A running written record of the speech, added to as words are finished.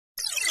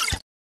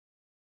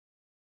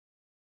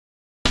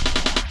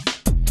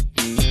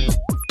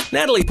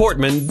Natalie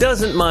Portman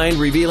doesn't mind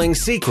revealing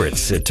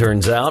secrets, it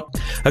turns out.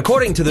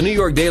 According to the New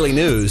York Daily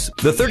News,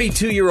 the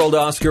 32-year-old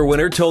Oscar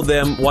winner told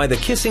them why the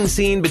kissing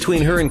scene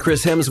between her and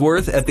Chris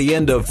Hemsworth at the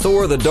end of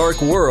Thor: The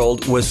Dark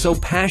World was so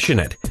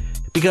passionate.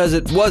 Because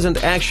it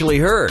wasn't actually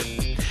her.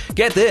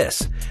 Get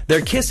this,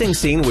 their kissing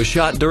scene was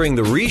shot during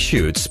the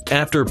reshoots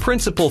after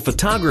principal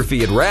photography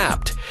had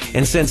wrapped.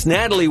 And since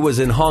Natalie was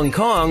in Hong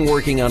Kong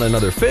working on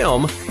another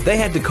film, they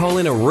had to call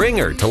in a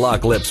ringer to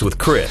lock lips with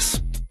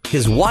Chris,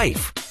 his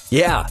wife.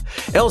 Yeah,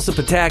 Elsa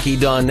Pataki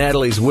donned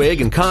Natalie's wig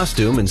and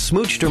costume and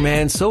smooched her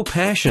man so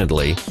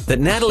passionately that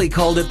Natalie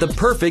called it the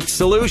perfect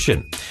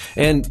solution.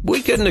 And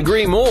we couldn't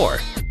agree more.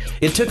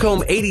 It took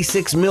home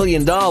 $86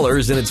 million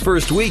in its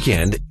first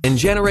weekend and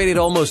generated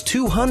almost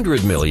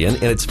 $200 million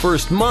in its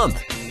first month.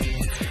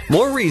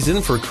 More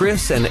reason for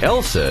Chris and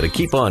Elsa to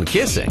keep on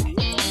kissing.